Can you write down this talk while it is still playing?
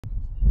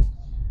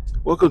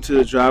Welcome to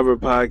the Driver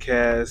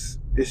Podcast.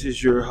 This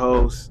is your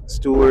host,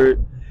 Stuart,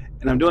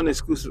 and I'm doing an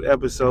exclusive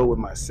episode with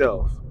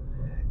myself.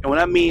 And what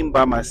I mean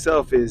by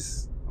myself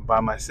is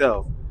by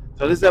myself.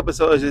 So this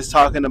episode is just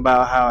talking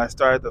about how I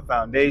started the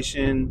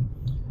foundation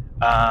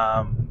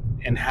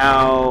and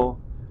how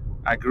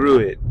I grew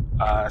it.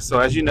 So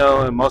as you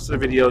know, in most of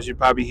the videos, you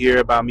probably hear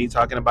about me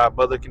talking about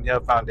Butler Can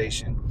Help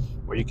Foundation,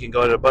 where you can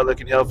go to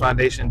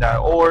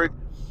butlercanhelpfoundation.org.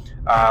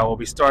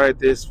 We started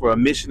this for a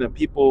mission of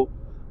people,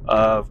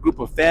 a group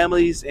of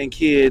families and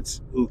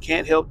kids who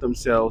can't help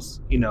themselves.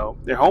 You know,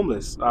 they're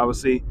homeless,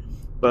 obviously,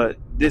 but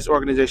this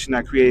organization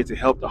I created to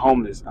help the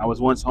homeless. I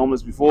was once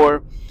homeless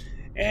before,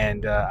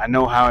 and I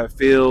know how it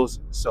feels.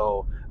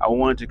 So I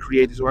wanted to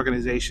create this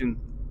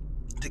organization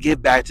to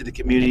give back to the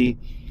community.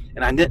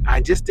 And I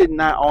just did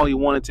not only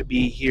want it to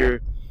be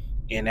here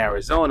in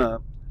Arizona,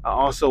 I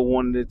also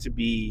wanted it to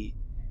be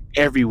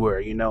everywhere.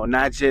 You know,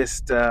 not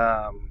just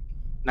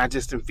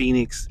in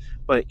Phoenix,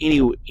 but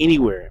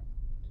anywhere.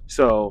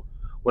 So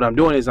what I'm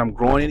doing is I'm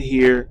growing it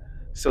here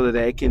so that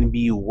it can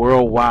be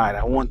worldwide.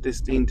 I want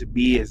this thing to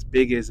be as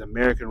big as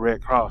American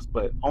Red Cross,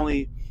 but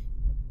only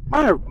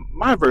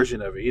my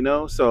version of it. You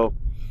know, so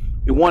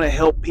we want to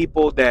help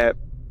people that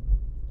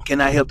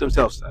cannot help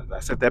themselves.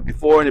 I said that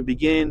before in the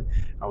beginning.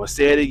 I will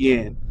say it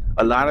again.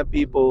 A lot of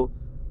people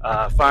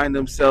find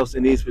themselves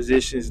in these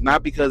positions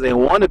not because they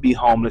want to be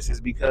homeless,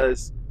 it's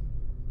because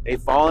they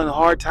fall in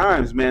hard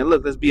times, man.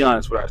 Look, let's be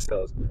honest with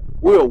ourselves.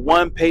 We're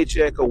one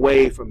paycheck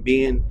away from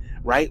being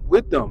right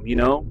with them, you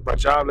know. Our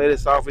job let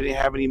us off. We didn't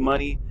have any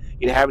money.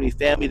 You didn't have any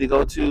family to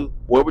go to.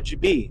 Where would you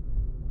be?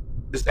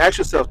 Just ask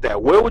yourself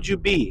that. Where would you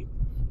be?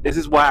 This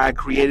is why I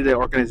created an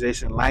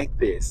organization like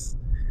this,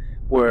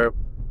 where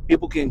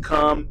people can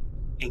come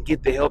and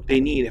get the help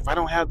they need. If I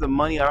don't have the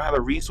money, I don't have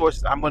the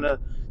resources, I'm going to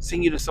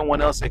send you to someone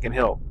else that can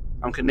help.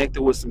 I'm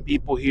connected with some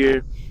people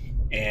here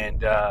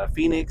and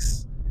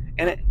Phoenix.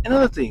 And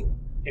another thing,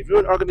 if you're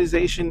an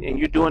organization and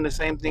you're doing the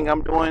same thing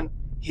I'm doing,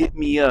 hit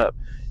me up.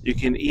 You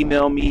can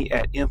email me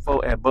at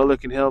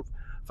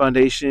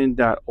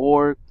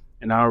info@butlercanhelpfoundation.org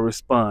and I'll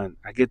respond.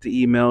 I get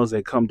the emails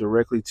that come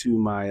directly to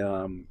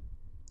my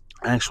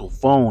actual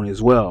phone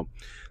as well.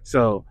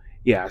 So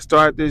yeah, I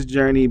started this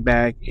journey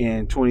back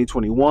in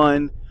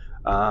 2021.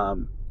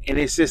 And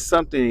it's just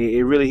something,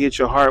 it really hits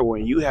your heart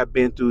when you have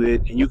been through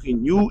it, and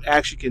you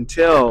actually can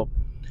tell,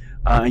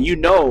 and you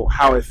know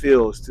how it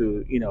feels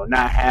to, you know,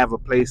 not have a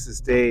place to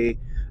stay,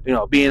 you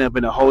know, being up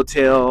in a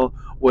hotel,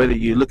 whether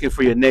you're looking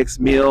for your next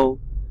meal.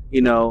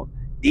 You know,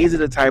 these are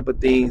the type of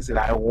things that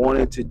I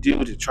wanted to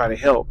do to try to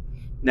help.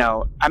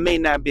 Now, I may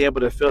not be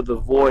able to fill the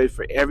void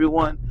for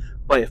everyone,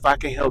 but if I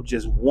can help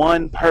just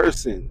one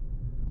person,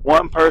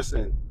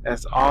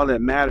 that's all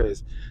that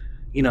matters.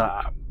 You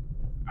know,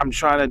 I'm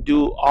trying to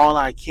do all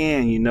I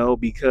can, you know,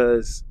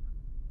 because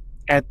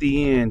at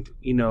the end,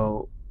 you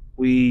know,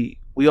 we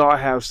all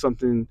have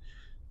something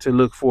to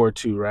look forward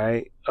to,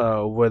 right?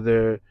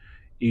 Whether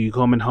you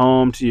coming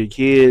home to your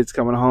kids,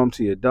 coming home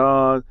to your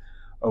dog,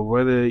 or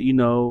whether, you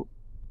know,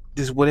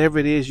 just whatever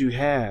it is you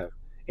have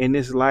in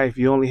this life,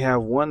 you only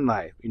have one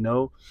life, you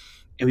know,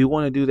 and we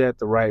want to do that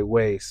the right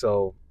way.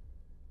 So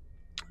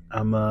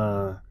I'm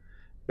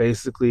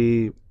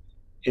basically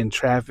in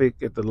traffic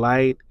at the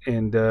light,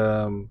 and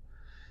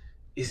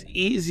it's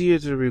easier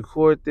to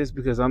record this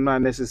because I'm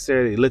not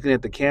necessarily looking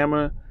at the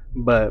camera,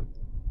 but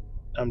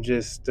I'm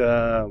just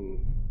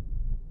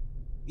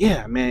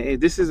yeah, man,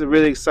 this is a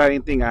really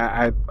exciting thing.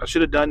 I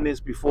should have done this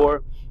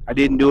before. I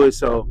didn't do it,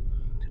 so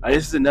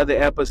this is another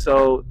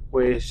episode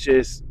where it's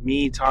just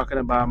me talking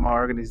about my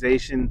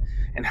organization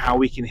and how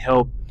we can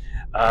help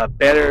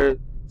better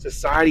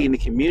society in the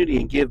community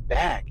and give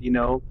back. You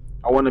know,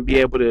 I want to be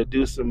able to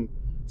do some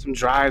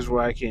drives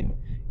where I can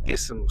get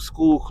some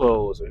school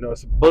clothes, or, you know,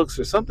 some books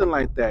or something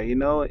like that. You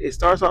know, it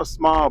starts off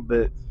small,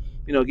 but,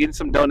 you know, getting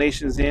some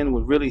donations in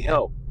would really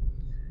help.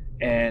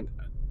 And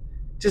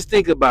just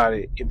think about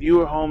it. If you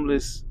were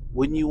homeless,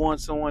 wouldn't you want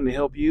someone to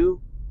help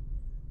you?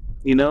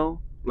 You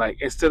know,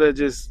 like, instead of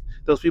just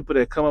those people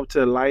that come up to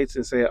the lights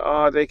and say,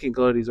 oh, they can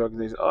go to these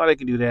organizations, oh, they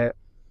can do that.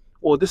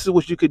 Well, this is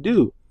what you could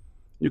do.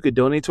 You could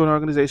donate to an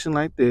organization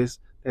like this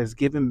that's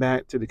giving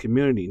back to the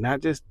community,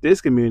 not just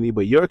this community,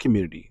 but your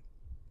community.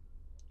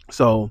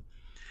 So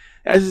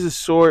that's just a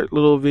short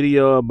little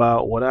video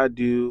about what I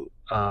do.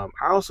 I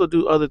also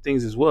do other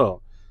things as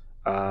well.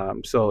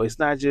 So it's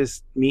not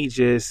just me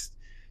just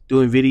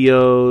doing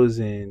videos,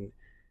 and,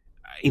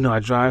 you know, I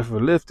drive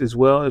for Lyft as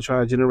well to try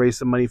to generate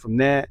some money from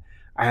that.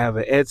 I have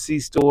an Etsy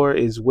store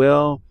as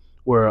well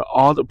where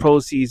all the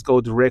proceeds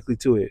go directly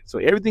to it. So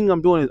everything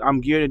I'm doing is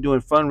I'm geared to doing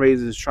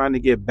fundraisers, trying to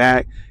give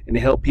back and to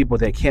help people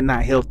that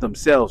cannot help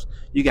themselves.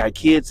 You got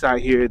kids out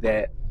here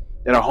that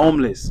are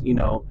homeless, you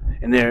know,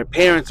 and their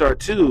parents are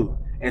too.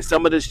 And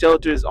some of the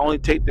shelters only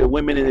take the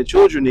women and the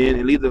children in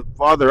and leave the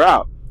father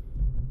out.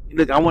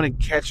 Look, I want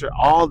to capture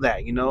all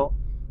that, you know,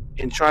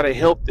 and try to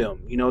help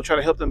them, you know, try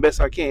to help them best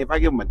I can. If I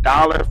give them $1,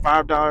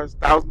 $5,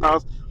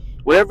 $1,000,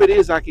 whatever it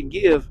is I can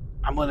give,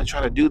 I'm going to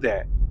try to do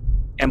that.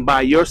 And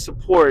by your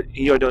support and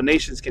your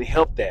donations can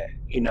help that,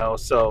 you know.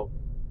 So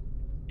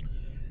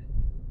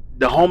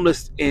the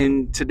homeless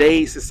in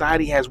today's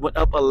society has went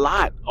up a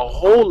lot, a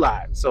whole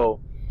lot. So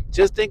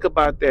just think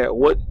about that,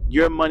 what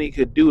your money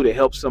could do to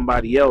help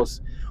somebody else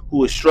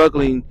who is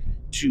struggling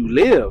to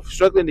live,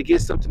 struggling to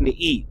get something to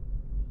eat.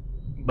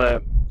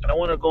 But I don't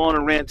want to go on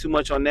and rant too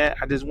much on that.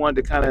 I just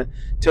wanted to kind of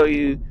tell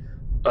you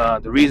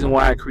the reason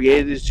why I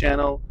created this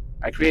channel.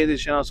 I created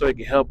this channel so it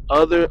can help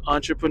other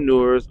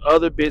entrepreneurs,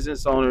 other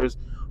business owners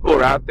who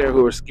are out there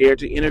who are scared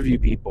to interview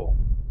people,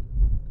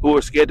 who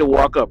are scared to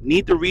walk up,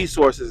 need the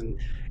resources,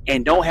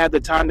 and don't have the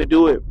time to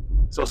do it.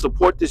 So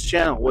support this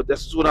channel.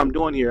 That's what I'm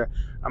doing here.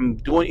 I'm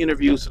doing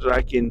interviews so that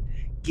I can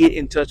get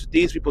in touch with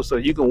these people so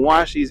you can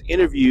watch these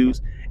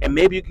interviews and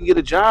maybe you can get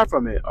a job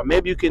from it, or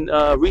maybe you can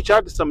reach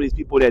out to some of these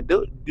people that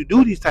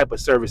do these type of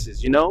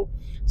services,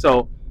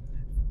 So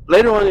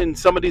later on in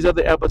some of these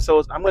other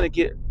episodes, I'm going to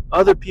get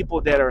other people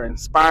that are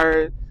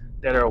inspired,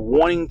 that are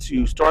wanting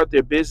to start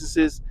their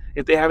businesses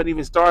if they haven't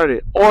even started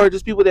it, or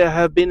just people that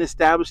have been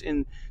established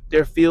in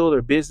their field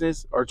or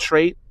business or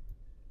trade,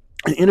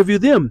 and interview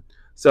them.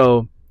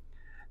 So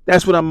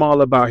that's what I'm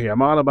all about here.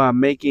 I'm all about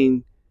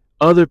making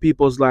other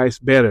people's lives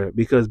better,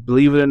 because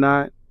believe it or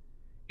not,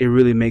 it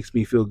really makes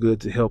me feel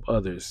good to help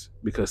others,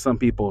 because some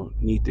people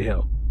need the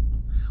help.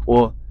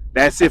 Well,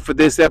 that's it for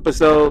this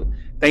episode.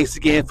 Thanks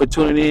again for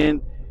tuning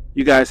in.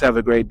 You guys have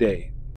a great day.